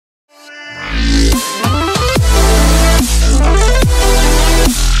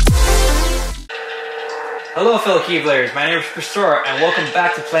Hello fellow Keyblades, my name is Chrissora and welcome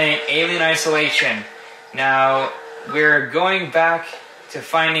back to playing Alien Isolation. Now, we're going back to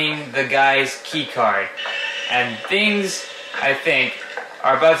finding the guy's key card. And things, I think,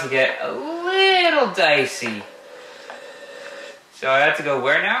 are about to get a little dicey. So I have to go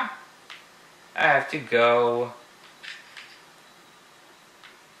where now? I have to go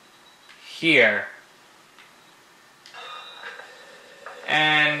here.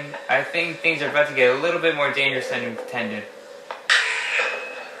 And I think things are about to get a little bit more dangerous than intended.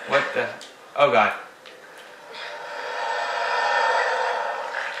 What the? Oh god.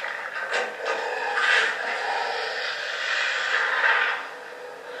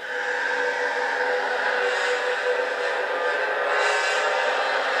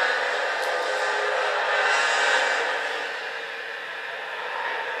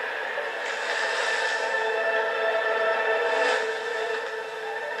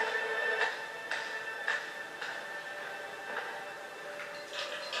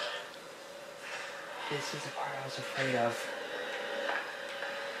 This is the part I was afraid of.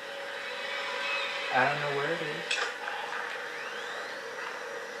 I don't know where it is.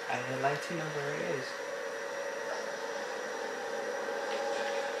 I would like to know where it is.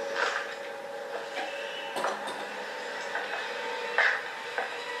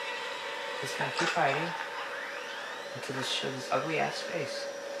 Just gonna keep fighting until it shows this ugly ass face.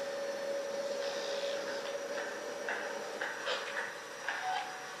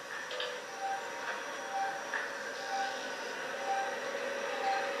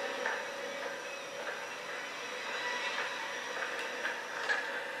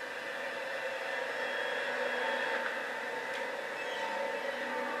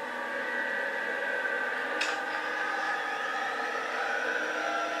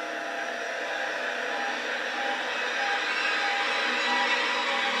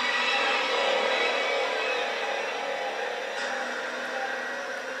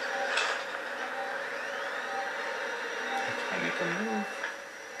 Make a move.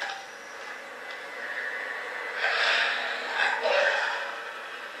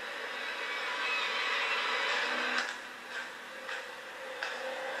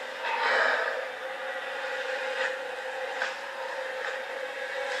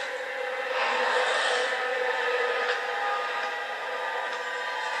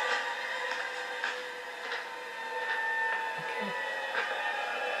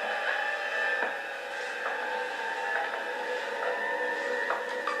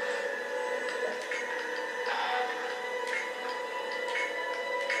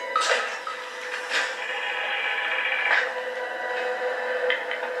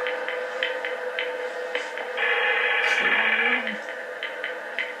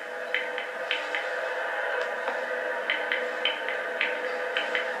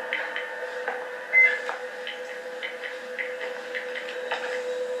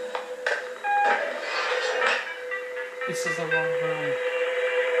 This is the wrong room.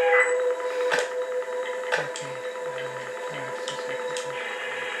 Okay.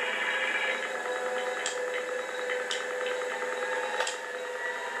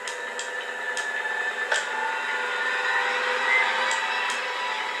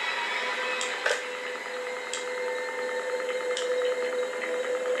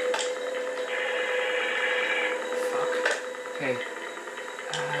 Fuck. Okay.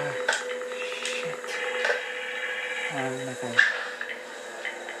 Nothing.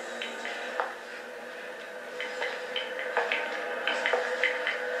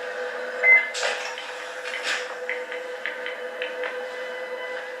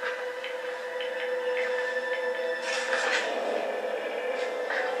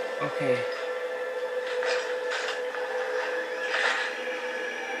 Okay.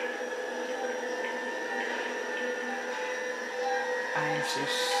 I am so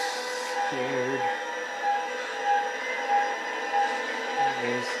scared.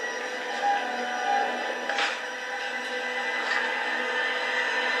 Is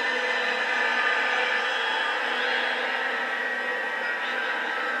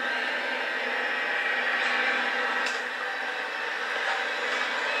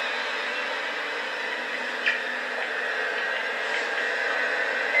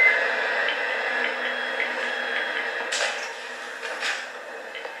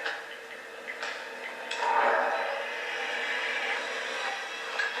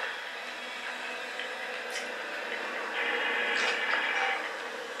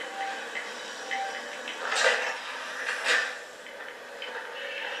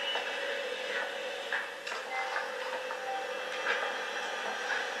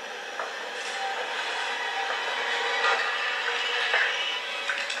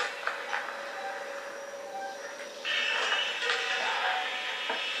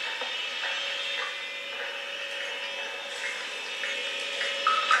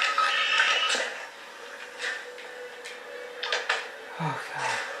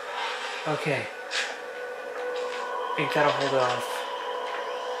Okay. I think that'll hold it off.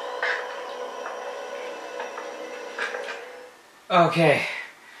 Okay.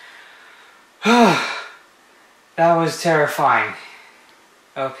 That was terrifying.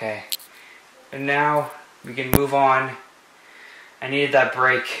 Okay. And now we can move on. I needed that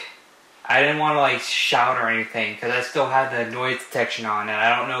break. I didn't want to like shout or anything because I still had the noise detection on and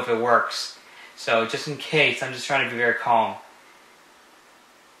I don't know if it works. So just in case, I'm just trying to be very calm.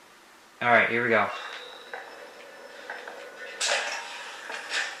 Alright, here we go.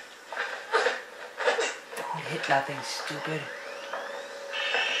 Don't hit nothing, stupid.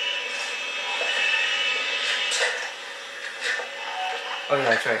 Oh yeah,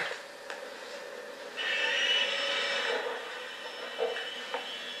 that's right.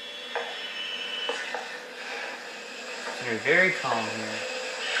 You're very calm here.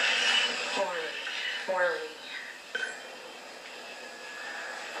 Poorly.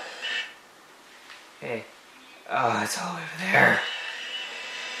 Hey. Oh, it's all over there.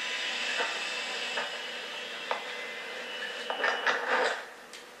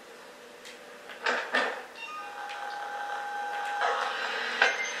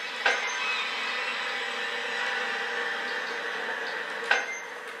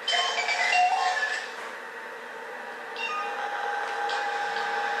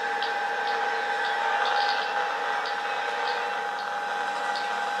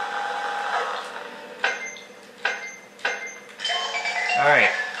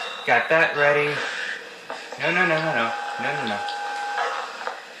 Alright, got that ready. No.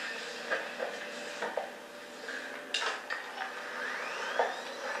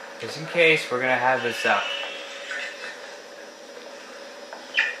 Just in case, we're gonna have this up.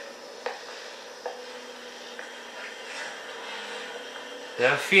 I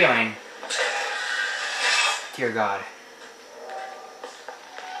have a feeling. Dear God.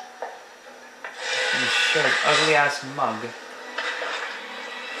 You show an ugly ass mug.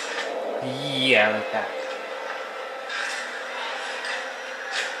 Yeah, like that.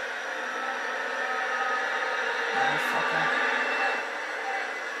 Motherfucker.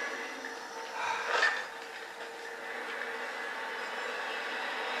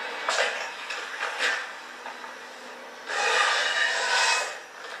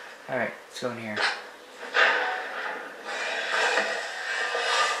 Alright, let's go in here.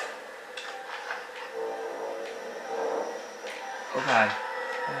 Oh God.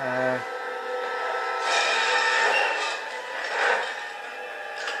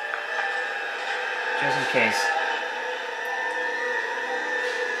 Just in case.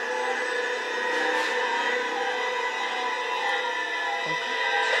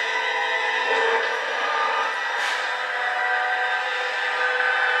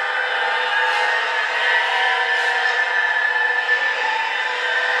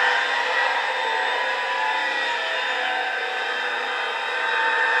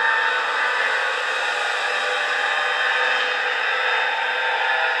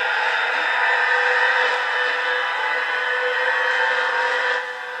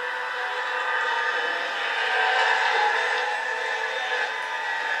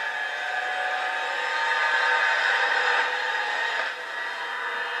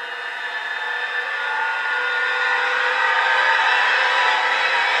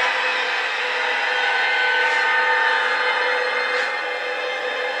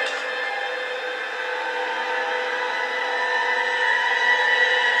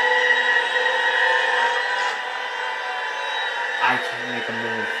 I can't make a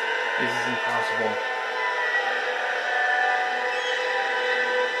move. This is impossible.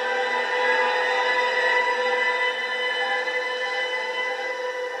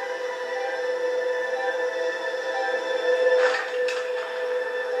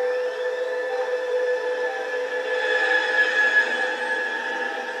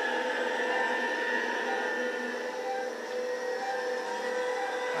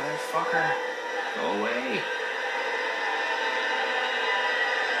 Motherfucker, go away.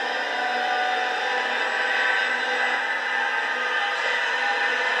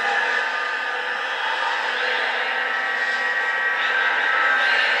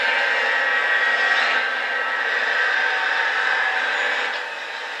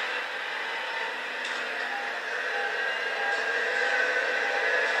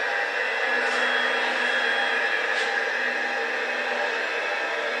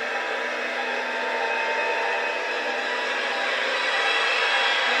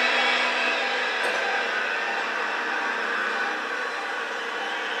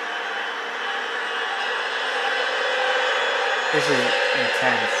 This is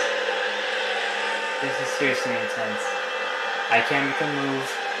intense. This is seriously intense. I can't make a move.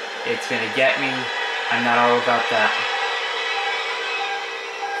 It's gonna get me. I'm not all about that.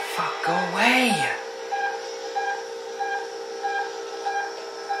 Fuck, go away!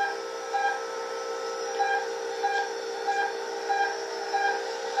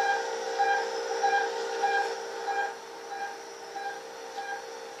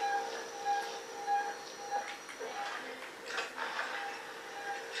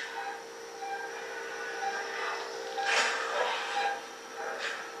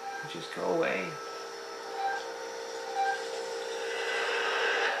 Just go away.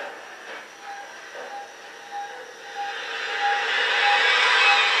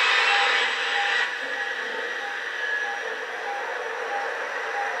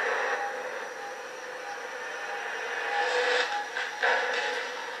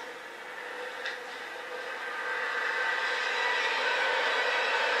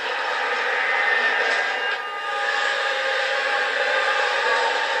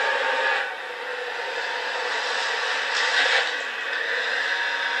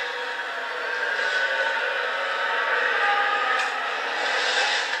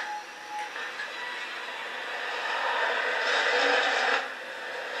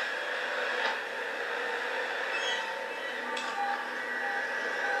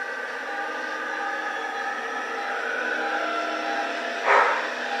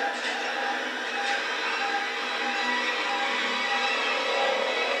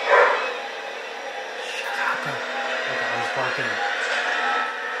 Barking.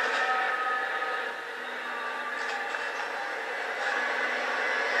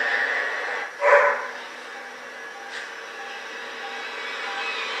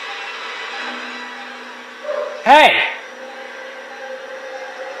 Hey!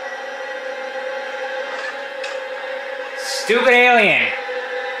 Stupid alien!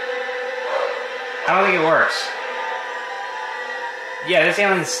 I don't think it works. Yeah, this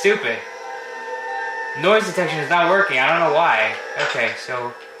alien's stupid. Noise detection is not working. I don't know why. Okay,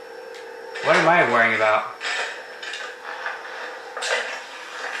 so what am I worrying about?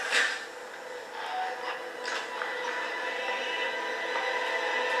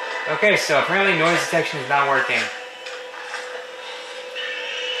 Okay, so apparently noise detection is not working.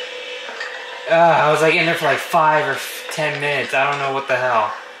 I was like in there for like 5 or 10 minutes. I don't know what the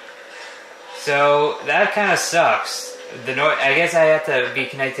hell. So that kind of sucks. I guess I have to be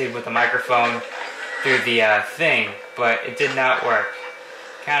connected with the microphone through the thing, but it did not work.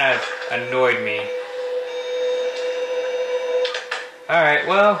 Kind of annoyed me. Alright,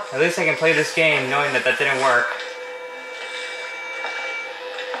 well, at least I can play this game knowing that that didn't work.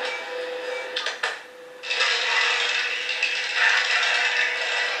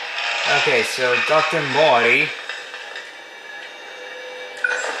 Okay, so Dr. Mori.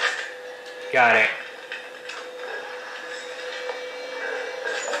 Got it.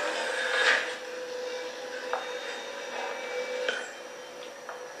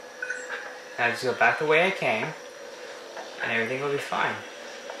 Now just go back the way I came, and everything will be fine.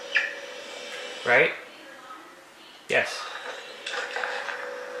 Right? Yes.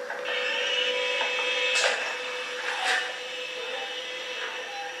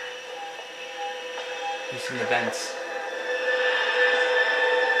 Using the vents.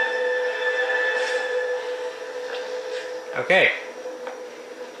 Okay.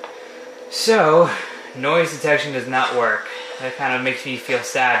 So, noise detection does not work. That kind of makes me feel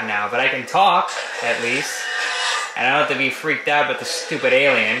sad now, but I can talk, at least. And I don't have to be freaked out about the stupid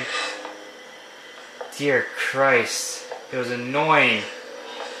alien. Dear Christ. It was annoying.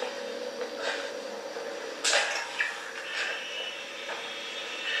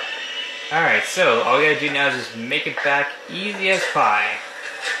 Alright, so all we gotta do now is just make it back easy as pie.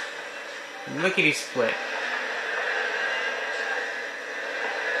 Lickety split.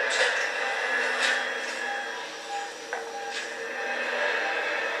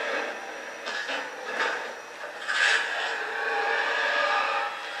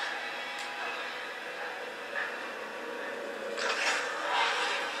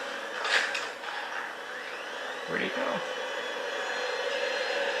 Where'd he go?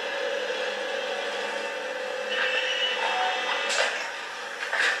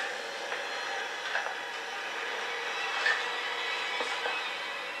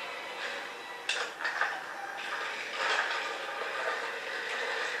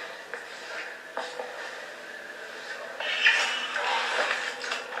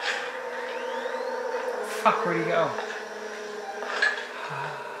 Fuck, where'd he go?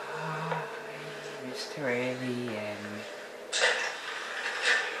 Mr. Alien.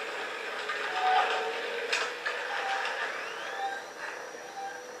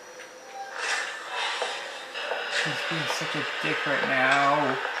 He's being such a dick right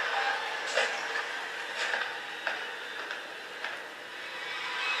now.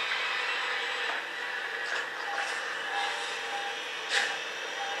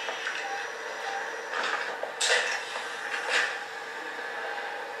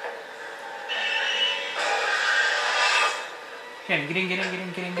 Get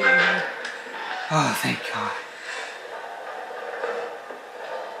in. Oh, thank God.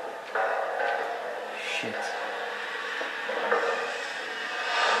 Shit.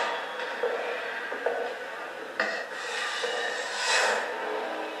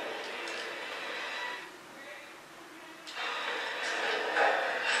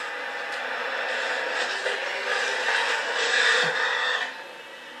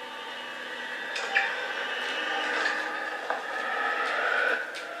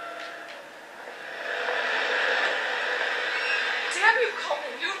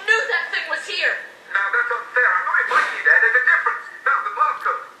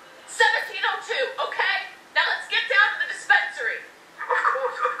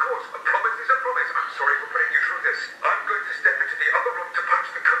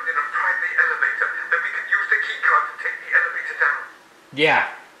 Yeah.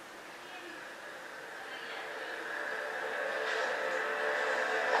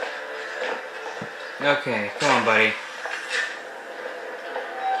 Okay, come on, buddy.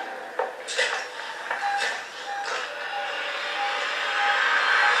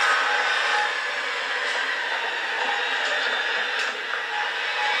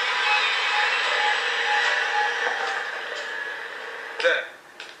 There.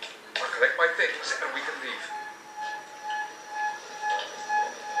 I'll collect my things and we can leave.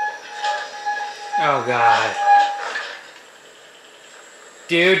 Oh, God.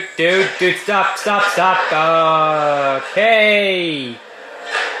 Dude, stop. Okay.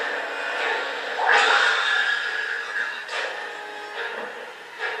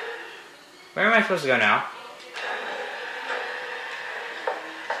 Where am I supposed to go now?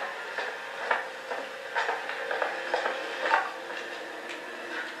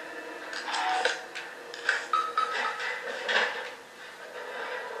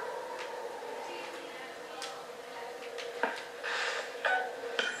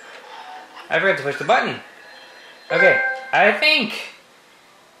 I forgot to push the button. Okay, I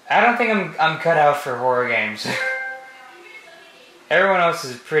don't think I'm cut out for horror games. Everyone else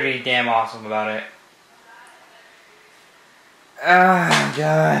is pretty damn awesome about it. Oh,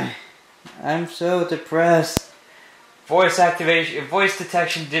 God. I'm so depressed. Voice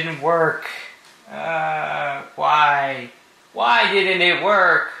detection didn't work. Why? Why didn't it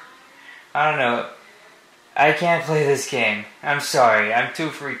work? I don't know. I can't play this game. I'm sorry. I'm too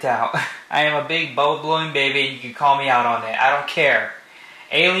freaked out. I am a big bow-blowing baby and you can call me out on it. I don't care.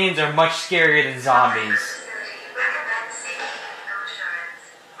 Aliens are much scarier than zombies.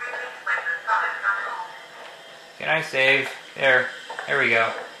 Can I save? There we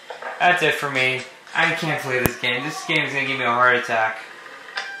go. That's it for me. I can't play this game. This game is going to give me a heart attack.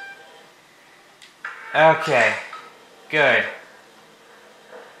 Okay. Good.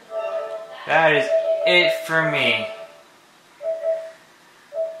 That is it for me.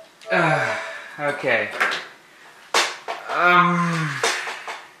 Okay.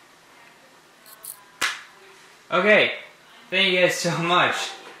 Okay. Thank you guys so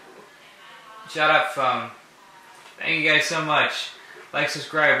much. Shut up, phone. Thank you guys so much. Like,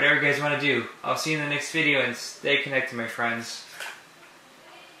 subscribe, whatever you guys want to do. I'll see you in the next video and stay connected, my friends.